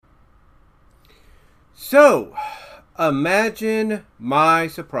So, imagine my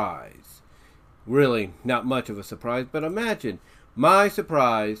surprise. Really, not much of a surprise, but imagine my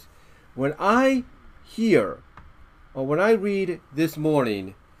surprise when I hear, or when I read this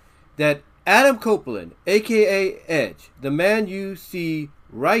morning, that Adam Copeland, aka Edge, the man you see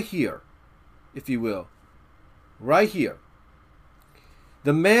right here, if you will, right here,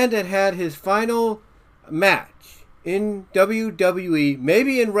 the man that had his final match in WWE,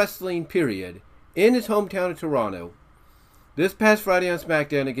 maybe in wrestling period, in his hometown of Toronto, this past Friday on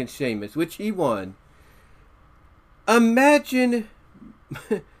SmackDown against Sheamus, which he won. Imagine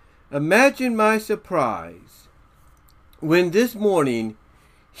my surprise when this morning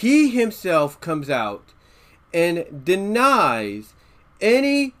he himself comes out and denies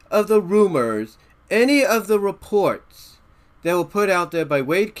any of the rumors, any of the reports that were put out there by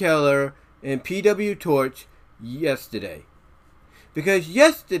Wade Keller and Pwtorch yesterday. Because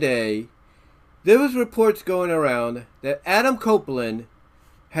yesterday, there was reports going around that Adam Copeland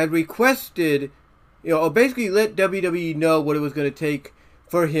had requested, or basically let WWE know what it was going to take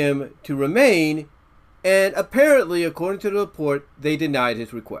for him to remain, and apparently, according to the report, they denied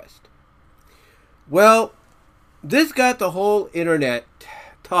his request. Well, this got the whole internet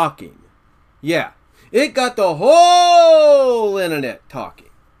talking. Yeah, it got the whole internet talking.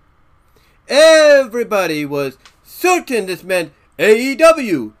 Everybody was certain this meant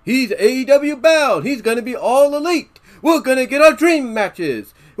AEW. He's AEW bound. He's going to be all elite. We're going to get our dream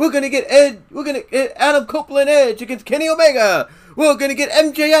matches. We're going to get Adam Copeland Edge against Kenny Omega. We're going to get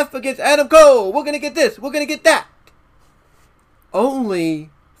MJF against Adam Cole. We're going to get this. We're going to get that. Only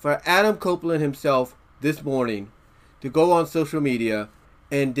for Adam Copeland himself this morning to go on social media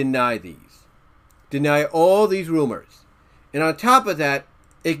and deny these. Deny all these rumors. And on top of that,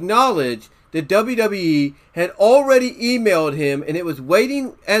 acknowledge that WWE had already emailed him, and it was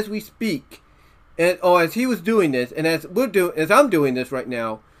waiting as we speak, or as he was doing this, and as I'm doing this right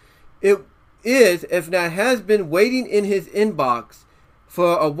now, it is, if not has been, waiting in his inbox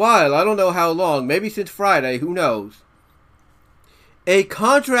for a while. I don't know how long, maybe since Friday, who knows? A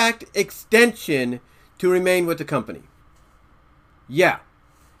contract extension to remain with the company. Yeah.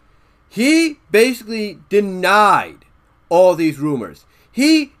 He basically denied all these rumors.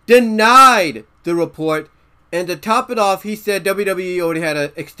 He denied the report, and to top it off, he said WWE already had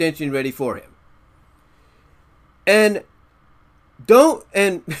an extension ready for him. And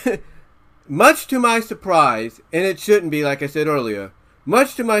much to my surprise, and it shouldn't be, like I said earlier,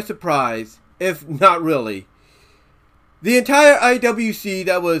 much to my surprise, if not really, the entire IWC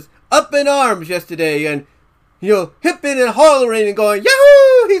that was up in arms yesterday and, hipping and hollering and going,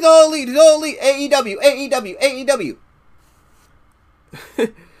 Yahoo! He's all elite, AEW, AEW, AEW.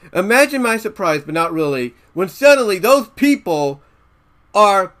 Imagine my surprise, but not really, when suddenly those people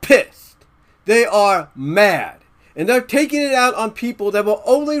are pissed. They are mad. And they're taking it out on people that were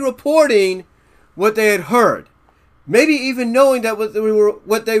only reporting what they had heard. Maybe even knowing that what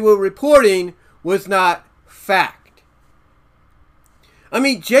they were reporting was not fact. I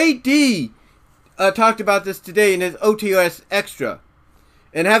mean, JD talked about this today in his OTS Extra.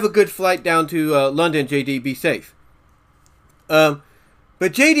 And have a good flight down to London, JD. Be safe.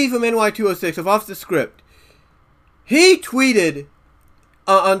 But JD from NY206 of Off the Script, he tweeted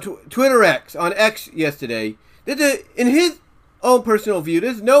on Twitter X, on X yesterday, that in his own personal view,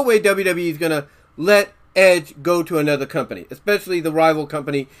 there's no way WWE is going to let Edge go to another company, especially the rival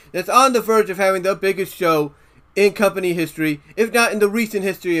company that's on the verge of having the biggest show in company history, if not in the recent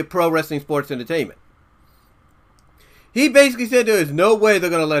history of pro wrestling sports entertainment. He basically said there is no way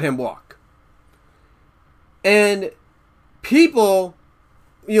they're going to let him walk. And people,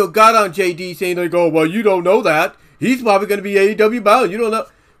 got on JD saying, they go, well, you don't know that. He's probably going to be AEW bound. You don't know.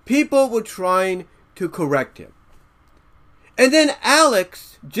 People were trying to correct him. And then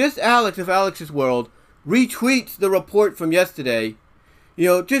Alex, just Alex of Alex's World, retweets the report from yesterday.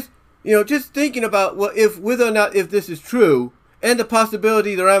 Just thinking about whether or not if this is true and the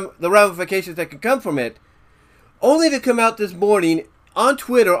possibility, the ramifications that could come from it, only to come out this morning on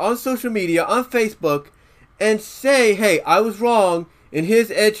Twitter, on social media, on Facebook, and say, hey, I was wrong, and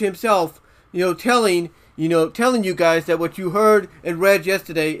here's Edge himself, telling you guys that what you heard and read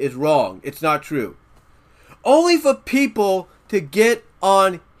yesterday is wrong. It's not true. Only for people to get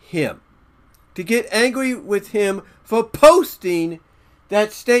on him, to get angry with him for posting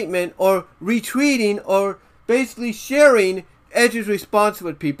that statement or retweeting or basically sharing Edge's response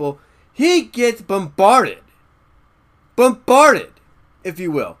with people. He gets bombarded, if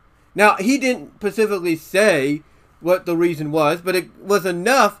you will. Now, he didn't specifically say what the reason was, but it was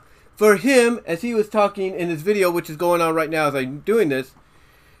enough for him, as he was talking in his video, which is going on right now as I'm doing this,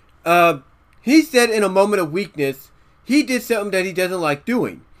 he said in a moment of weakness, he did something that he doesn't like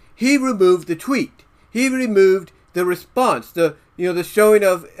doing. He removed the tweet. He removed the response, the showing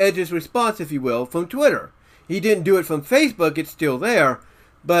of Edge's response, if you will, from Twitter. He didn't do it from Facebook, it's still there,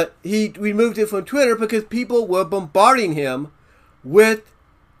 but he removed it from Twitter because people were bombarding him with,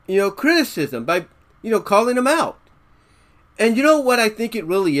 criticism by, calling him out. And you know what I think it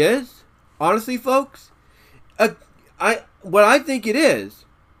really is? Honestly, folks? What I think it is,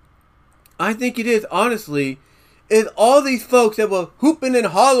 honestly, is all these folks that were hooping and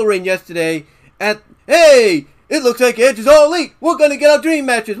hollering yesterday at, hey, it looks like Edge is all elite. We're going to get our dream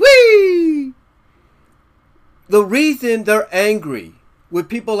matches. Whee! The reason they're angry with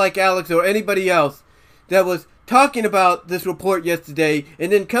people like Alex or anybody else that was talking about this report yesterday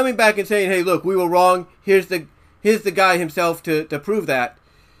and then coming back and saying, hey, look, we were wrong. Here's the guy himself to prove that.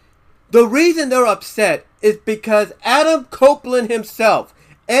 The reason they're upset is because Adam Copeland himself,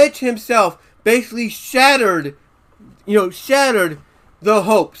 Edge himself, basically shattered the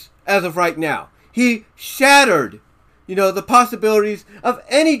hopes as of right now. He shattered, the possibilities of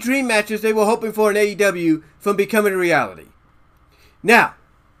any dream matches they were hoping for in AEW from becoming a reality. Now,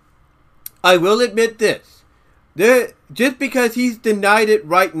 I will admit this. Just because he's denied it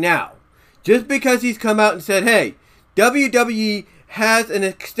right now, just because he's come out and said, hey, WWE has an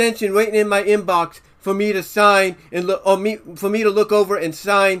extension waiting in my inbox for me to sign and for me to look over and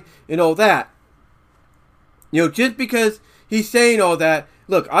sign and all that. Just because he's saying all that,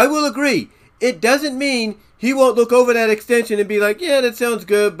 look, I will agree. It doesn't mean he won't look over that extension and be like, yeah, that sounds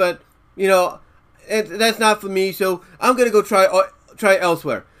good, but, that's not for me, so I'm going to go try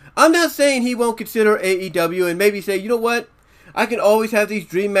elsewhere. I'm not saying he won't consider AEW and maybe say, you know what? I can always have these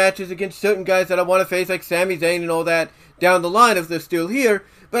dream matches against certain guys that I want to face, like Sami Zayn and all that, down the line if they're still here.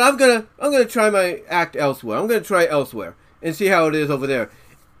 But I'm gonna try my act elsewhere. I'm gonna try elsewhere and see how it is over there.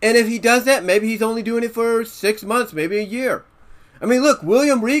 And if he does that, maybe he's only doing it for 6 months, maybe a year. I mean, look,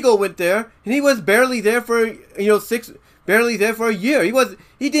 William Regal went there and he was barely there for barely there for a year.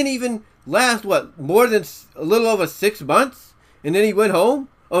 He didn't even last more than a little over 6 months, and then he went home.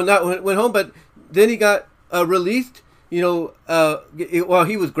 Oh, not went home, but then he got released. He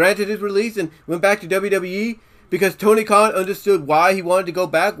was granted his release and went back to WWE because Tony Khan understood why he wanted to go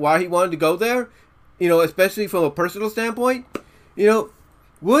back, why he wanted to go there, especially from a personal standpoint.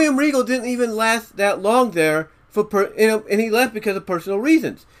 William Regal didn't even last that long there and he left because of personal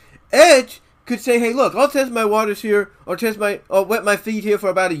reasons. Edge could say, hey, look, I'll test my waters here or wet my feet here for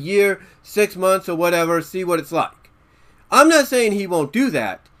about a year, 6 months or whatever, see what it's like. I'm not saying he won't do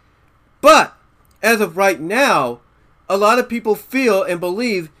that, but as of right now, a lot of people feel and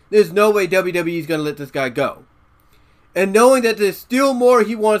believe there's no way WWE is going to let this guy go. And knowing that there's still more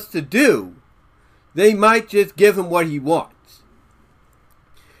he wants to do, they might just give him what he wants.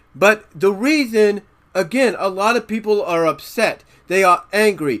 But the reason, again, a lot of people are upset, they are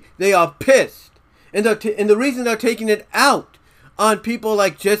angry, they are pissed, and the reason they're taking it out on people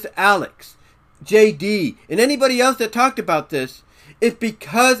like just Alex, JD, and anybody else that talked about this is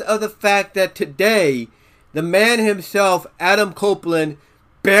because of the fact that today, the man himself, Adam Copeland,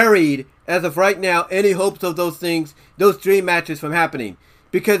 buried, as of right now, any hopes of those dream matches from happening.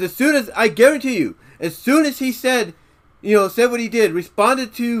 Because as soon as, I guarantee you, as soon as he said what he did,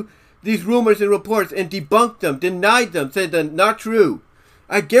 responded to these rumors and reports and debunked them, denied them, said they're not true,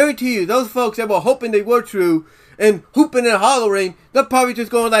 I guarantee you, those folks that were hoping they were true and hooping and hollering, they're probably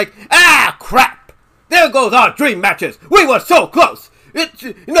just going like, ah, crap! There goes our dream matches! We were so close!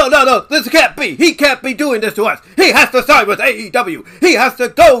 No, this can't be. He can't be doing this to us. He has to sign with AEW. He has to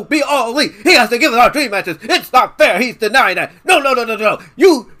go be all elite. He has to give us our dream matches. It's not fair. He's denying that. No. No,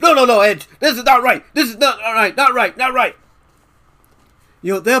 Edge. This is not right. This is not right. Not right.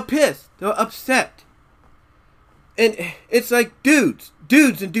 They're pissed. They're upset. And it's like, dudes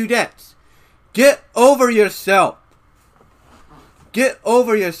and dudettes, get over yourself. Get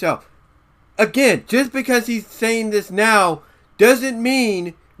over yourself. Again, just because he's saying this now doesn't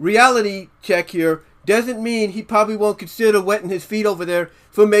mean, reality check here, doesn't mean he probably won't consider wetting his feet over there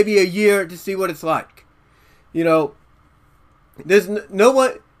for maybe a year to see what it's like. There's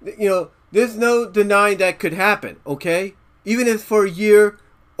there's no denying that could happen, okay? Even if for a year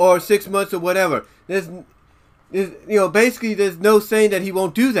or 6 months or whatever. Basically there's no saying that he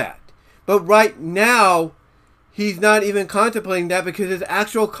won't do that. But right now, he's not even contemplating that because his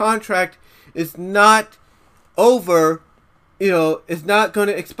actual contract is not over. It's not going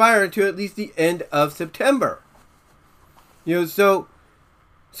to expire until at least the end of September. So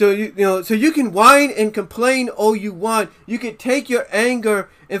So you can whine and complain all you want. You can take your anger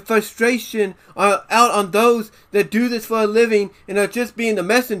and frustration out on those that do this for a living and are just being the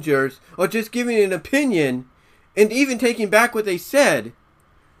messengers or just giving an opinion and even taking back what they said.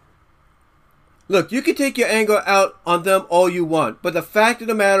 Look, you can take your anger out on them all you want, but the fact of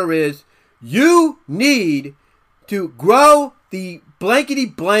the matter is, you need to grow the blankety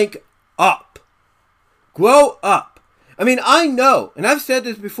blank up. Grow up. I mean, I know, and I've said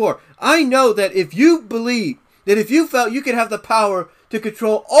this before, I know that if you believe, that if you felt you could have the power to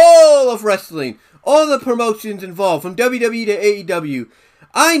control all of wrestling, all the promotions involved, from WWE to AEW,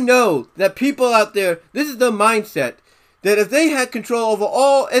 I know that people out there, this is the mindset, that if they had control over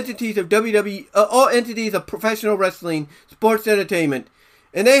all entities of WWE, all entities of professional wrestling, sports entertainment,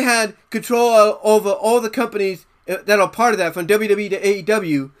 and they had control over all the companies that are part of that, from WWE to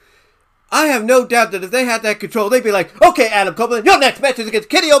AEW, I have no doubt that if they had that control, they'd be like, okay, Adam Copeland, your next match is against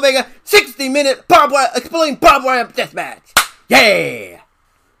Kenny Omega, 60-minute exploding barbed wire death match. Yeah!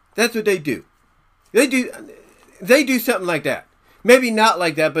 That's what they do. They do something like that. Maybe not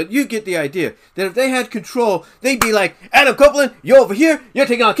like that, but you get the idea. That if they had control, they'd be like, Adam Copeland, you're over here, you're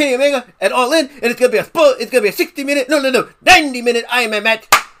taking on Kenny Omega at All In, and it's gonna be a 60-minute, 90-minute Iron Man match,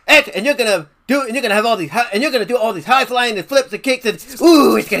 and you're gonna have all these, and you're gonna do all these high flying and flips and kicks, and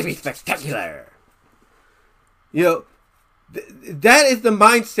ooh, it's gonna be spectacular. That is the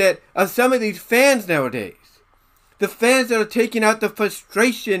mindset of some of these fans nowadays. The fans that are taking out the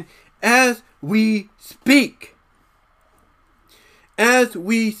frustration as we speak. As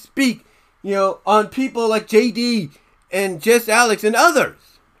we speak, on people like JD and Jess Alex and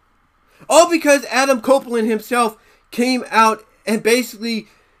others. All because Adam Copeland himself came out and basically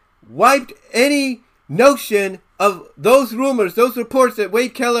wiped any notion of those rumors, those reports that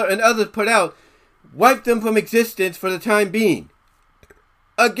Wade Keller and others put out, wiped them from existence for the time being.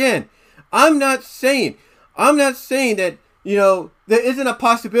 Again, I'm not saying that, there isn't a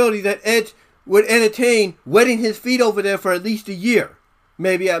possibility that Edge would entertain wetting his feet over there for at least a year,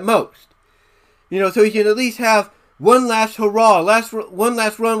 maybe at most. So he can at least have one last hurrah, one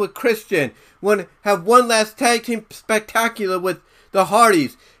last run with Christian, have one last tag team spectacular with the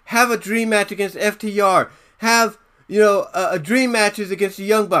Hardys, have a dream match against FTR, have, a dream matches against the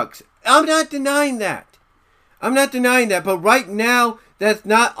Young Bucks. I'm not denying that. But right now, that's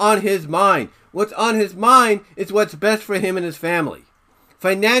not on his mind. What's on his mind is what's best for him and his family.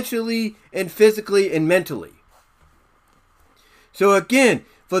 Financially and physically and mentally. So again,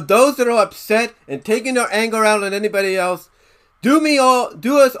 for those that are upset and taking their anger out on anybody else, do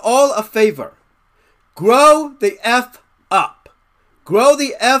us all a favor. Grow the F up. Grow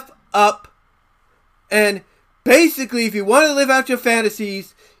the F up. And basically, if you want to live out your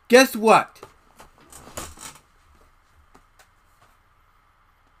fantasies, guess what?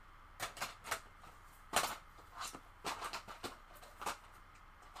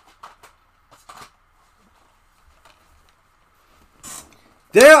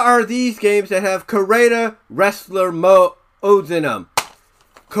 There are these games that have Creator Wrestler modes in them.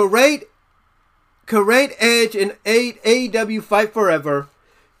 Create Edge and AEW Fight Forever.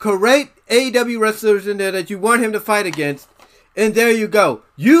 Create AEW wrestlers in there that you want him to fight against. And there you go.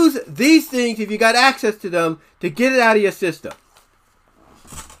 Use these things, if you got access to them, to get it out of your system.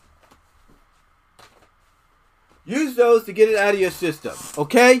 Use those to get it out of your system.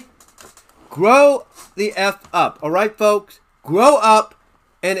 Okay? Grow the F up. Alright, folks? Grow up.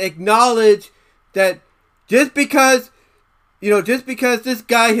 And acknowledge that just because this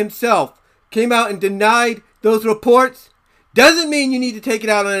guy himself came out and denied those reports, doesn't mean you need to take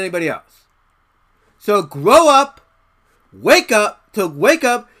it out on anybody else. So grow up, grow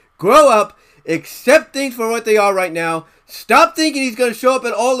up, accept things for what they are right now. Stop thinking he's going to show up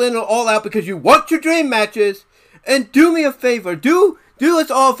at All In or All Out because you want your dream matches. And do me a favor, do us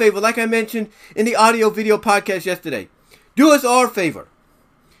all a favor, like I mentioned in the audio video podcast yesterday. Do us all a favor.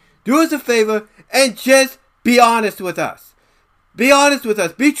 Do us a favor and just be honest with us. Be honest with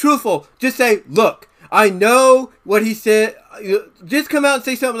us. Be truthful. Just say, look, I know what he said. Just come out and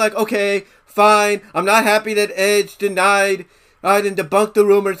say something like, okay, fine. I'm not happy that Edge denied and debunked the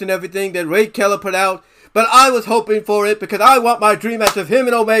rumors and everything that Ray Keller put out. But I was hoping for it because I want my dream match of him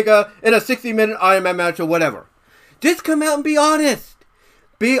and Omega in a 60-minute Iron Man match or whatever. Just come out and be honest.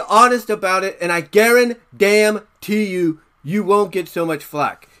 Be honest about it, and I guarantee you won't get so much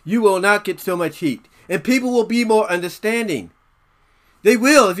flack. You will not get so much heat. And people will be more understanding. They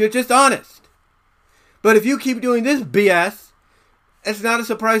will if you're just honest. But if you keep doing this BS, it's not a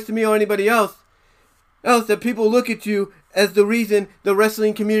surprise to me or anybody else that people look at you as the reason the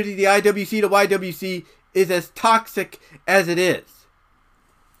wrestling community, the IWC, the YWC, is as toxic as it is.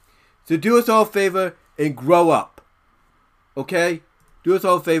 So do us all a favor and grow up. Okay? Do us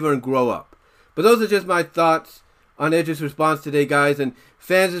all a favor and grow up. But those are just my thoughts on Edge's response today, guys, and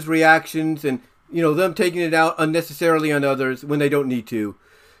fans' reactions and, them taking it out unnecessarily on others when they don't need to.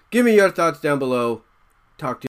 Give me your thoughts down below. Talk to you.